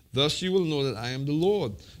 Thus you will know that I am the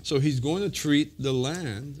Lord. So he's going to treat the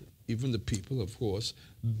land, even the people, of course,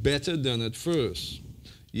 better than at first.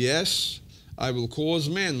 Yes, I will cause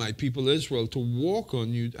men, my people Israel, to walk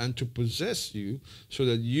on you and to possess you, so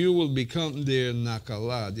that you will become their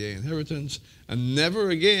nakalah, their inheritance, and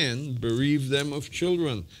never again bereave them of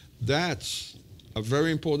children. That's a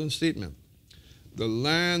very important statement. The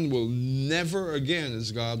land will never again,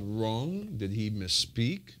 is God wrong? Did he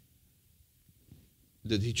misspeak?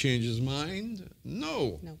 Did he change his mind?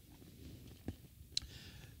 No. No.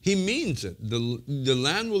 He means it. The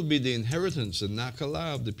land will be the inheritance, the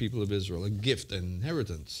nakala of the people of Israel, a gift, an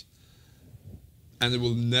inheritance. And it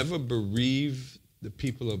will never bereave the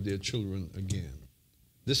people of their children again.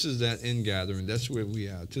 This is that ingathering. That's where we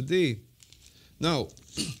are today. Now,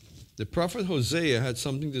 the prophet Hosea had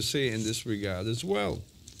something to say in this regard as well,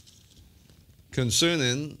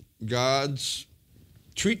 concerning God's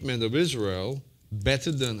treatment of Israel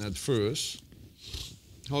better than at first.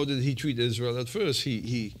 How did he treat Israel at first?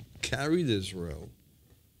 He carried Israel.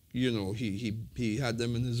 You know, he had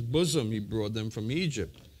them in his bosom. He brought them from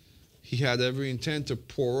Egypt. He had every intent to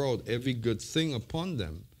pour out every good thing upon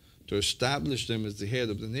them, to establish them as the head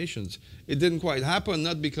of the nations. It didn't quite happen,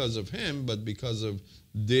 not because of him, but because of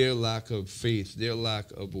their lack of faith, their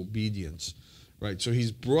lack of obedience. Right? So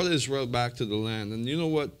he's brought Israel back to the land. And you know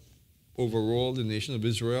what? Overall, the nation of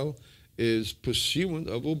Israel is pursuant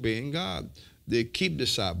of obeying God. They keep the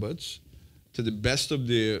Sabbaths to the best of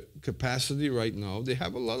their capacity right now. They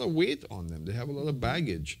have a lot of weight on them. They have a lot of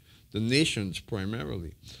baggage, the nations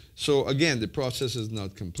primarily. So again, the process is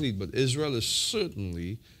not complete, but Israel is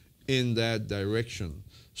certainly in that direction.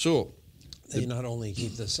 So they not only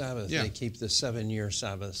keep the Sabbath, they keep the 7-year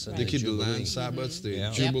Sabbaths. And they keep Jubilee. the land Sabbaths,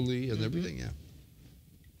 the Jubilee, and everything,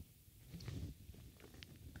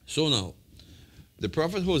 So now, the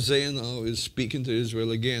prophet Hosea now is speaking to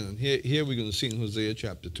Israel again. And here we're going to see in Hosea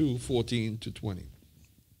chapter 2, 14 to 20.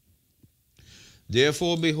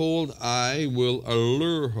 Therefore, behold, I will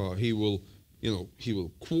allure her. He will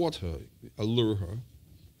court her, allure her,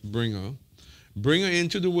 bring her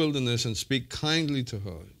into the wilderness and speak kindly to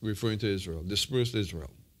her, referring to Israel, dispersed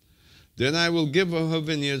Israel. Then I will give her her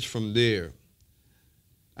vineyards from there,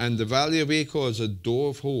 and the valley of Achor is a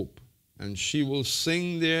door of hope. And she will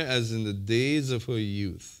sing there as in the days of her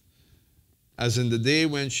youth, as in the day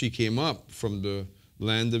when she came up from the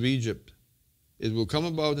land of Egypt. It will come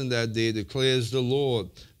about in that day, declares the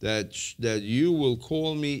Lord, that you will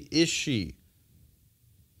call me Ishi.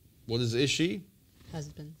 What is Ishi?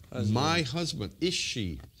 Husband. My husband.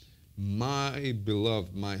 Ishi, my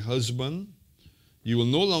beloved, my husband. You will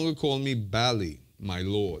no longer call me Bali, my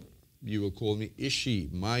Lord. You will call me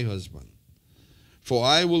Ishi, my husband. For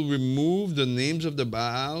I will remove the names of the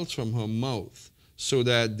Baals from her mouth, so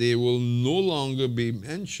that they will no longer be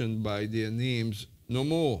mentioned by their names no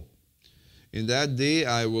more. In that day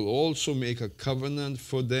I will also make a covenant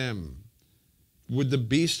for them with the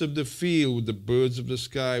beasts of the field, with the birds of the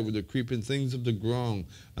sky, with the creeping things of the ground,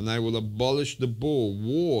 and I will abolish the bow,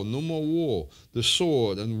 war, no more war, the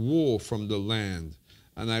sword and war from the land,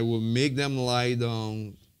 and I will make them lie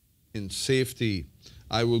down in safety.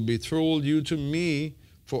 I will betroth you to me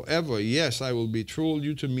forever. Yes, I will betroth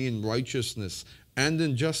you to me in righteousness and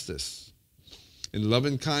in justice, in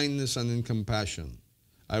loving kindness and in compassion.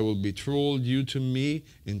 I will betroth you to me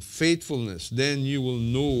in faithfulness. Then you will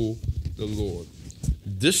know the Lord.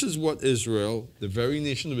 This is what Israel, the very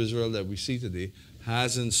nation of Israel that we see today,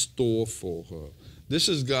 has in store for her. This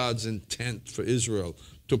is God's intent for Israel,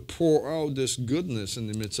 to pour out this goodness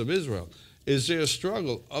in the midst of Israel. Is there a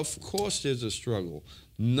struggle? Of course there's a struggle.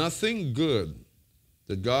 Nothing good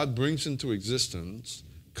that God brings into existence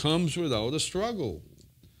comes without a struggle.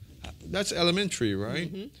 That's elementary,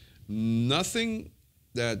 right? Mm-hmm. Nothing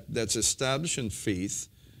that's established in faith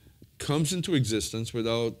comes into existence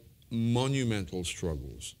without monumental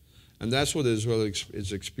struggles. And that's what Israel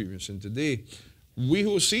is experiencing today. We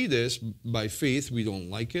who see this by faith, we don't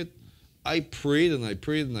like it. I prayed and I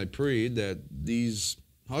prayed and I prayed that these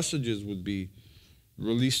hostages would be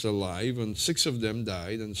released alive, and 6 of them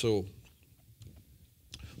died, and so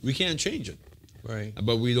we can't change it. Right.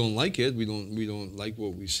 But we don't like it. We don't like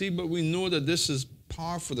what we see, but we know that this is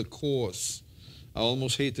par for the course. I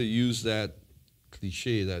almost hate to use that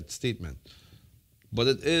cliche, that statement, but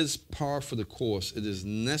it is par for the course. It is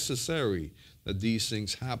necessary that these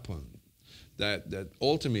things happen, that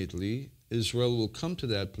ultimately Israel will come to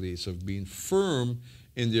that place of being firm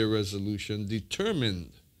in their resolution,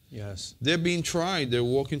 determined. Yes. They're being tried. They're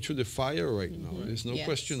walking through the fire right now. There's no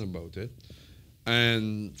question about it.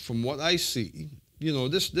 And from what I see, you know,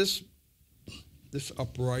 this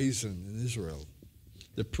uprising in Israel,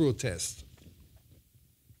 the protest,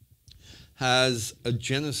 has a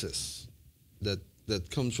genesis that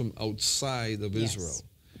comes from outside of Israel.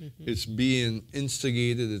 Mm-hmm. It's being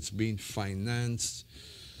instigated. It's being financed.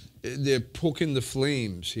 They're poking the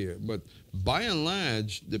flames here. But by and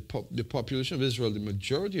large, the population of Israel, the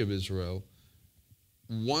majority of Israel,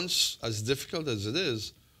 once as difficult as it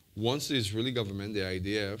is, wants the Israeli government, the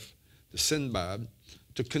IDF, the Sinbad,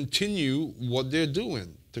 to continue what they're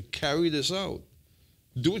doing, to carry this out.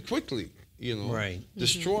 Do it quickly, you know. Right.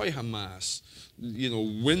 Destroy Hamas, you know,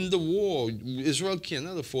 win the war. Israel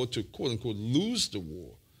cannot afford to, quote unquote, lose the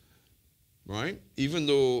war, right? Even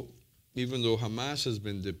though Hamas has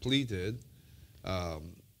been depleted,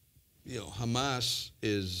 you know, Hamas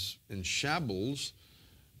is in shambles.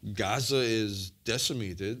 Gaza is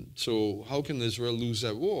decimated. So how can Israel lose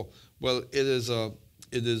that war? Well, it is a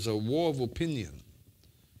war of opinion,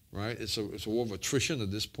 right? It's a war of attrition at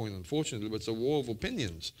this point, unfortunately, but it's a war of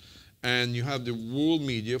opinions. And you have the world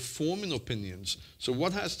media forming opinions. So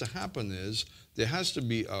what has to happen is there has to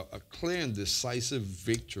be a clear and decisive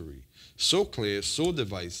victory. So clear, so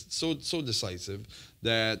decisive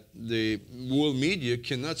that the world media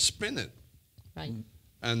cannot spin it. Right.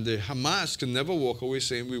 And the Hamas can never walk away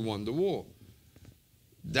saying we won the war.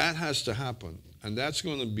 That has to happen. And that's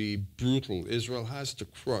going to be brutal. Israel has to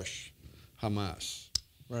crush Hamas.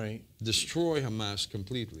 Right. Destroy Hamas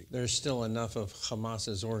completely. There's still enough of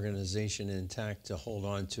Hamas's organization intact to hold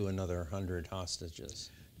on to another 100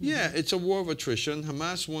 hostages. Yeah, it's a war of attrition.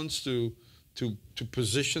 Hamas wants to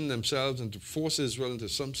position themselves and to force Israel into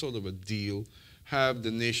some sort of a deal, have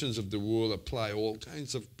the nations of the world apply all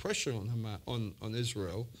kinds of pressure on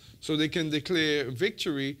Israel so they can declare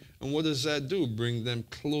victory. And what does that do? Bring them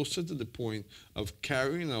closer to the point of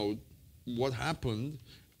carrying out what happened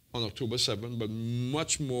on October 7th, but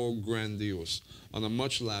much more grandiose, on a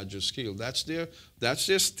much larger scale. That's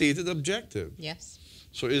their stated objective. Yes.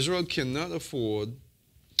 So Israel cannot afford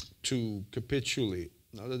to capitulate,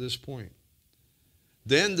 not at this point.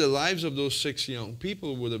 Then the lives of those 6 young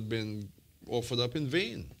people would have been offered up in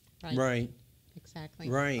vain. Right. Right. Exactly.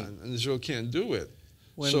 Right. And Israel can't do it.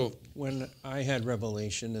 When I had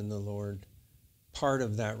revelation in the Lord, part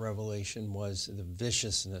of that revelation was the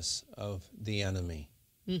viciousness of the enemy.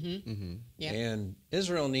 Yeah. And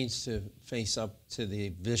Israel needs to face up to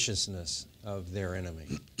the viciousness of their enemy,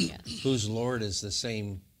 whose Lord is the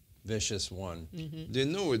same vicious one. They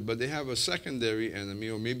know it, but they have a secondary enemy,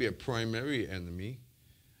 or maybe a primary enemy,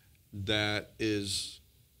 that is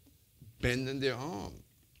bending their arm.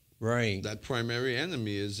 Right. That primary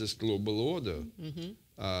enemy is this global order.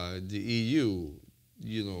 The EU,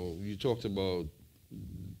 you know, you talked about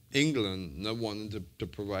England not wanting to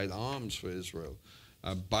provide arms for Israel.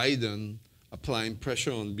 Biden applying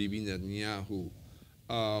pressure on Bibi Netanyahu.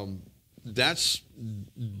 That's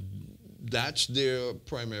their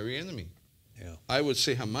primary enemy. Yeah. I would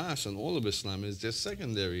say Hamas and all of Islam is their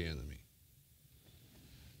secondary enemy.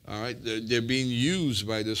 All right, they're being used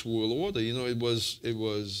by this world order. You know, it was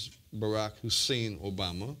Barack Hussein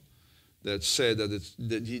Obama that said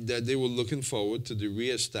that they were looking forward to the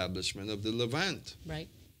reestablishment of the Levant. Right.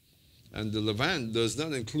 And the Levant does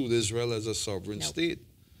not include Israel as a sovereign state.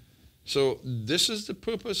 So this is the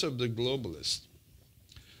purpose of the globalists,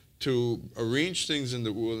 to arrange things in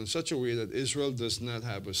the world in such a way that Israel does not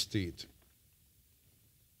have a state.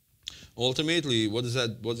 Ultimately, what does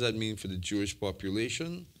that mean for the Jewish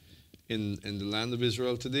population in the land of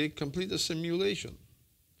Israel today? Complete assimilation.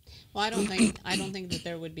 Well, I don't think that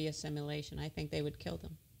there would be assimilation. I think they would kill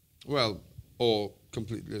them. Well, or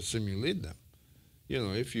completely assimilate them. You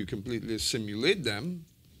know, if you completely assimilate them,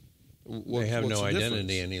 they have no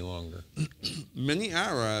identity any longer. Many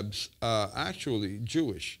Arabs are actually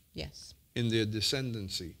Jewish. Yes. In their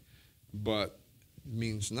descendancy, but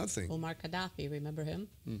means nothing. Omar Gaddafi, remember him?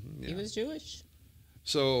 Yeah. He was Jewish.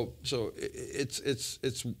 So it's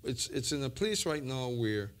in a place right now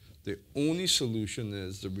where the only solution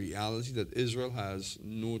is the reality that Israel has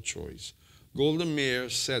no choice. Golda Meir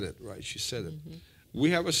said it, right? She said it.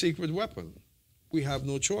 We have a secret weapon. We have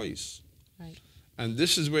no choice. Right. And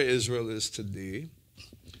this is where Israel is today.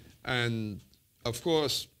 And of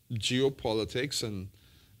course, geopolitics and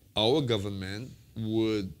our government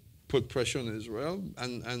would put pressure on Israel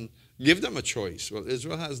and give them a choice. Well,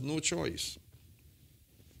 Israel has no choice.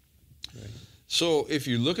 Right. So if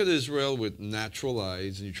you look at Israel with natural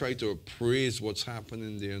eyes and you try to appraise what's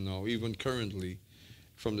happening there now, even currently,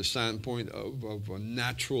 from the standpoint of a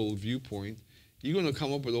natural viewpoint, you're going to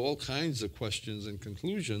come up with all kinds of questions and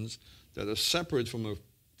conclusions that are separate from a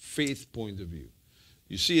faith point of view.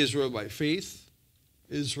 You see Israel by faith,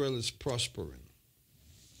 Israel is prospering.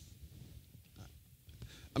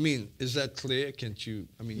 I mean, is that clear? Can't you,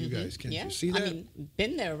 I mean, you guys, can't you see that? I mean,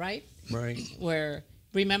 been there, right? Right. Where,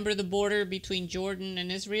 remember the border between Jordan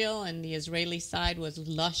and Israel, and the Israeli side was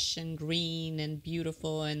lush and green and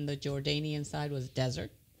beautiful, and the Jordanian side was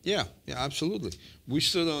desert? Yeah, absolutely. We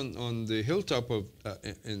stood on the hilltop of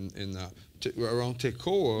around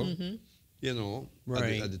Tekoa, you know,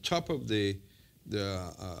 right. at the top of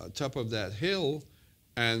top of that hill,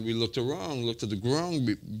 and we looked around, looked at the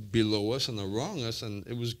ground below us and around us, and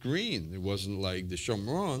it was green. It wasn't like the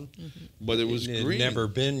Shomron, but it was green. It had never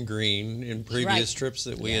been green in previous trips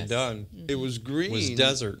that we had done. It was green. It was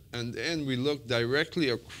desert. And then we looked directly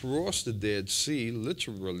across the Dead Sea,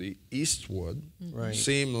 literally eastward,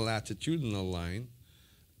 same latitudinal line,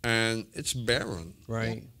 and it's barren.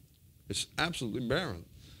 Right. It's absolutely barren.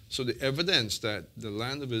 So the evidence that the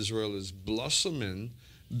land of Israel is blossoming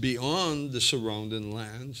beyond the surrounding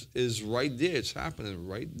lands is right there. It's happening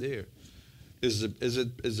right there. Is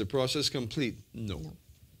the process complete? No.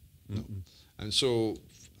 No. And so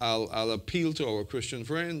I'll appeal to our Christian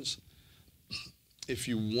friends. If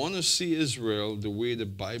you want to see Israel the way the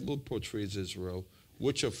Bible portrays Israel,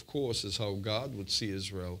 which of course is how God would see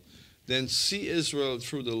Israel, then see Israel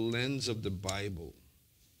through the lens of the Bible.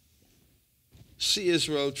 See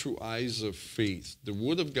Israel through eyes of faith. The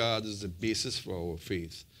Word of God is the basis for our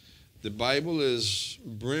faith. The Bible is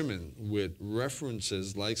brimming with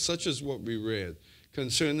references like such as what we read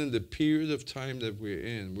concerning the period of time that we're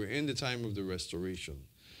in. We're in the time of the restoration.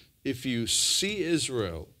 If you see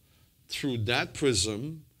Israel through that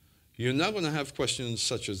prism, you're not going to have questions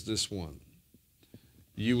such as this one.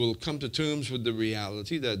 You will come to terms with the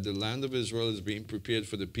reality that the land of Israel is being prepared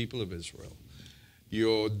for the people of Israel.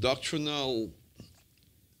 Your doctrinal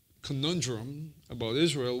conundrum about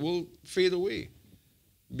Israel will fade away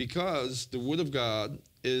because the Word of God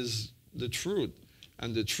is the truth.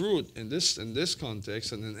 And the truth in this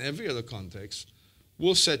context and in every other context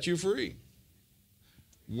will set you free.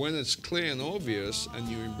 When it's clear and obvious and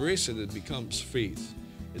you embrace it, it becomes faith.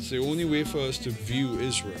 It's the only way for us to view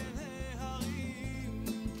Israel.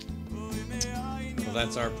 Well,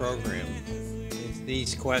 that's our program. It's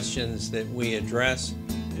these questions that we address.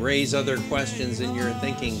 Raise other questions in your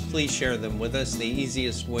thinking. Please share them with us. The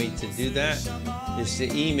easiest way to do that is to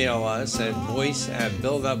email us at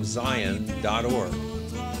voice@buildupzion.org.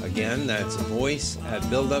 Again, that's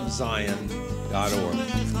voice@buildupzion.org.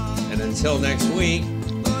 And until next week,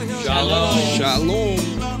 shalom.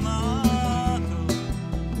 Shalom.